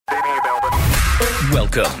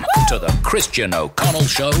Welcome to the Christian O'Connell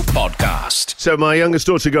Show podcast. So my youngest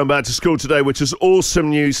daughter going back to school today, which is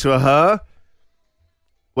awesome news for her.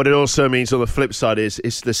 What it also means on the flip side is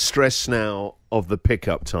it's the stress now of the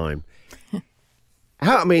pickup time.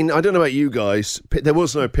 I don't know about you guys. There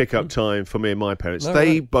was no pickup time for me and my parents.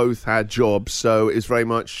 They both had jobs, so it's very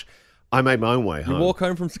much I made my own way home. You walk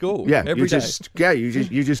home from school every day.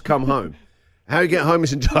 You just come home. How you get home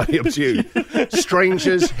is entirely up to you.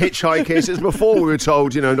 Strangers, hitchhikers. As before we were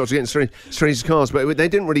told, not to get in strangers' cars, but they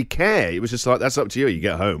didn't really care. It was just like, that's up to you. You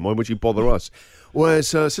get home. Why would you bother us?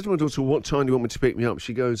 Whereas I said to my daughter, what time do you want me to pick me up?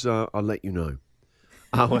 She goes, I'll let you know.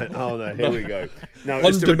 I went, oh no, here we go. No,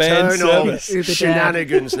 it's the return of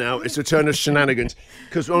shenanigans now. It's the return of shenanigans.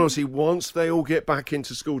 Because honestly, once they all get back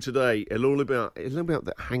into school today, it's all about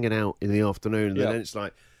hanging out in the afternoon. And then it's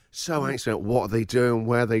like, so anxious about what are they doing,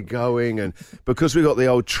 where are they going, and because we got the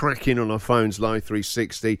old tracking on our phones, Live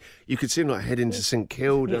 360, you could see them like heading to St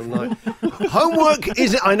Kilda. I'm like, homework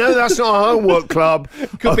is it? I know that's not a homework club.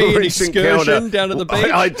 Could be an excursion down at the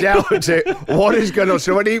beach. I doubt it. What is going on?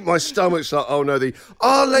 So when I eat, my stomach's like, oh no,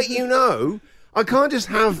 I'll let you know. I can't just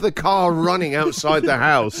have the car running outside the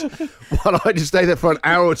house while I just stay there for an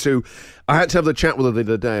hour or two. I had to have the chat with her the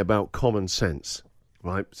other day about common sense.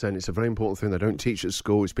 Right, saying it's a very important thing they don't teach at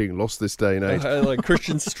school. It's being lost this day and age. Like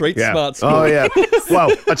Christian street smart school. Oh, yeah. Well,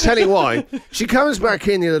 I tell you why. She comes back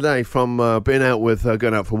in the other day from being out with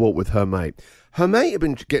going out for a walk with her mate. Her mate had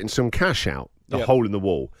been getting some cash out, the hole in the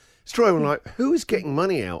wall. Straight away, I'm like, who is getting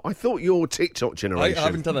money out? I thought you're TikTok generation. I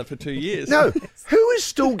haven't done that for 2 years. No, who is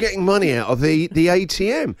still getting money out of the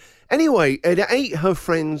ATM? Anyway, it ate her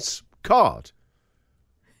friend's card.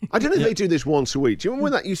 I don't know if they do this once a week. Do you remember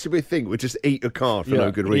when that used to be a thing? We'd just eat a card for no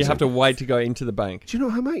good reason. You have to wait to go into the bank. Do you know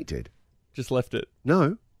what her mate did? Just left it.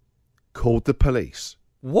 No. Called the police.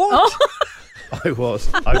 What? I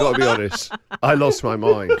got to be honest. I lost my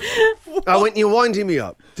mind. I went, you're winding me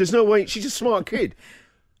up. There's no way. She's a smart kid.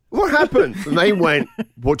 What happened? And they went,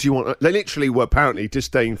 what do you want? They literally were apparently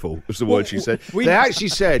disdainful, was the word she said. They actually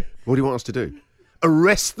said, what do you want us to do?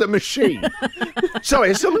 Arrest the machine. Sorry,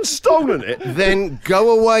 has someone stolen it? Then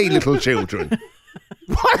go away, little children.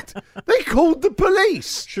 What? They called the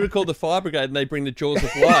police. Should have called the fire brigade and they bring the jaws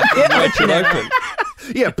of life and wedge it open.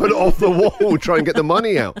 Yeah, put it off the wall, try and get the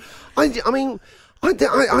money out. I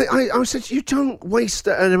said, you don't waste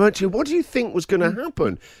an emergency. What do you think was going to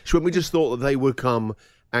happen? We just thought that they would come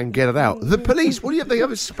and get it out. The police, they have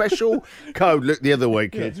a special code. Look the other way,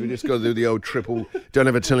 kids. We just got to do the old triple. Don't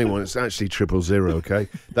ever tell anyone. It's actually 000, okay?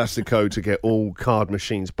 That's the code to get all card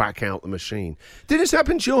machines back out the machine. Did this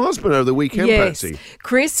happen to your husband over the weekend, Patsy?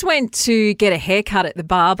 Chris went to get a haircut at the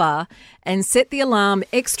barber and set the alarm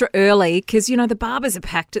extra early because, the barbers are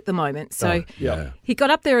packed at the moment. So he got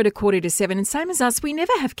up there at 6:45, and same as us, we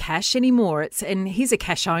never have cash anymore. And he's a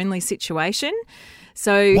cash-only situation.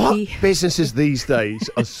 So businesses these days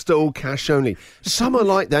are still cash only? Some are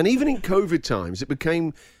like that. And even in COVID times, it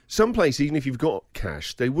became some places, even if you've got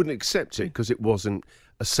cash, they wouldn't accept it because it wasn't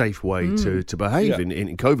a safe way to behave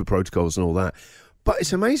in COVID protocols and all that. But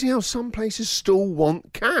it's amazing how some places still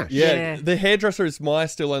want cash. Yeah. The hairdresser is my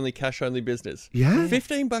still only cash only business. Yeah.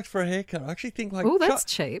 $15 for a haircut. I actually think oh, that's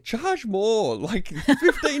cheap. Charge more, like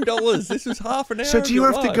 $15. This was half an hour. So do you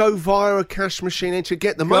have to go via a cash machine to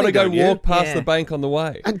get the money? Got to go walk past the bank on the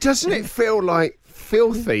way. And doesn't it feel like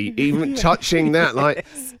filthy even touching that? Like,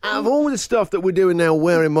 out of all the stuff that we're doing now,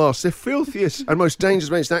 wearing masks, the filthiest and most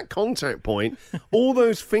dangerous is that contact point, all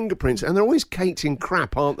those fingerprints, and they're always caked in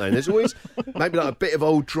crap, aren't they? And there's always maybe like a bit of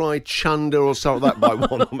old dry chunder or something like that by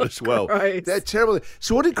one of them as well. Right. They're terrible.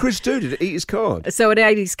 So what did Chris do? Did he eat his card? So it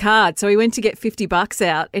ate his card. So he went to get $50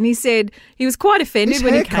 out, and he said he was quite offended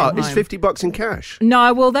when he came home. His haircut is $50 in cash.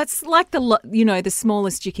 No, well, that's like the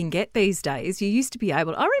smallest you can get these days. You used to be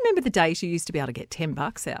able. I remember the days you used to be able to get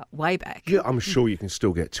 $10 out way back. Yeah, I'm sure you can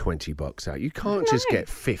still get $20 out. You can't just get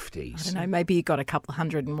 50s. I don't know. Maybe you got a couple of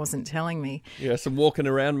hundred and wasn't telling me. Yeah, some walking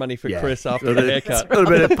around money for Chris after the haircut. A little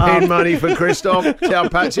bit of pin money for Christoph. Tell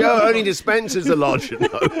Patsy, only dispensers are lodged.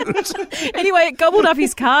 Anyway, it gobbled up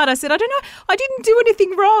his card. I said, I don't know. I didn't do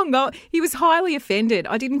anything wrong. Oh, he was highly offended.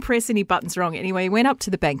 I didn't press any buttons wrong. Anyway, he went up to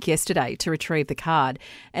the bank yesterday to retrieve the card,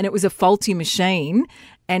 and it was a faulty machine,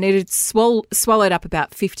 and it had swallowed up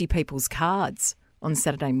about 50 people's cards on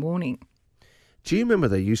Saturday morning. Do you remember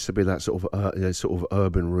there used to be that sort of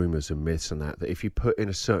urban rumours and myths and that if you put in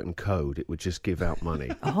a certain code, it would just give out money?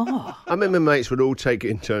 Oh. I remember mates would all take it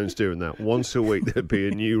in turns doing that. Once a week there'd be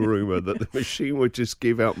a new rumour that the machine would just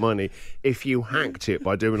give out money if you hacked it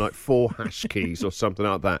by doing like 4 hash keys or something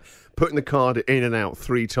like that, putting the card in and out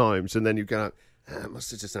 3 times, and then you go,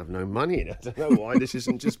 Must have just have no money in it. I don't know why this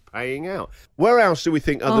isn't just paying out. Where else do we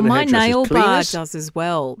think other Oh, than my hairdressers? nail bar Cleaners? does as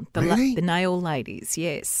well. Really? The nail ladies,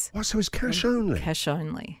 yes. What, so it's cash only? Cash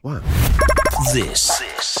only. Wow.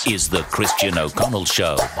 This is the Christian O'Connell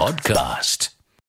Show podcast.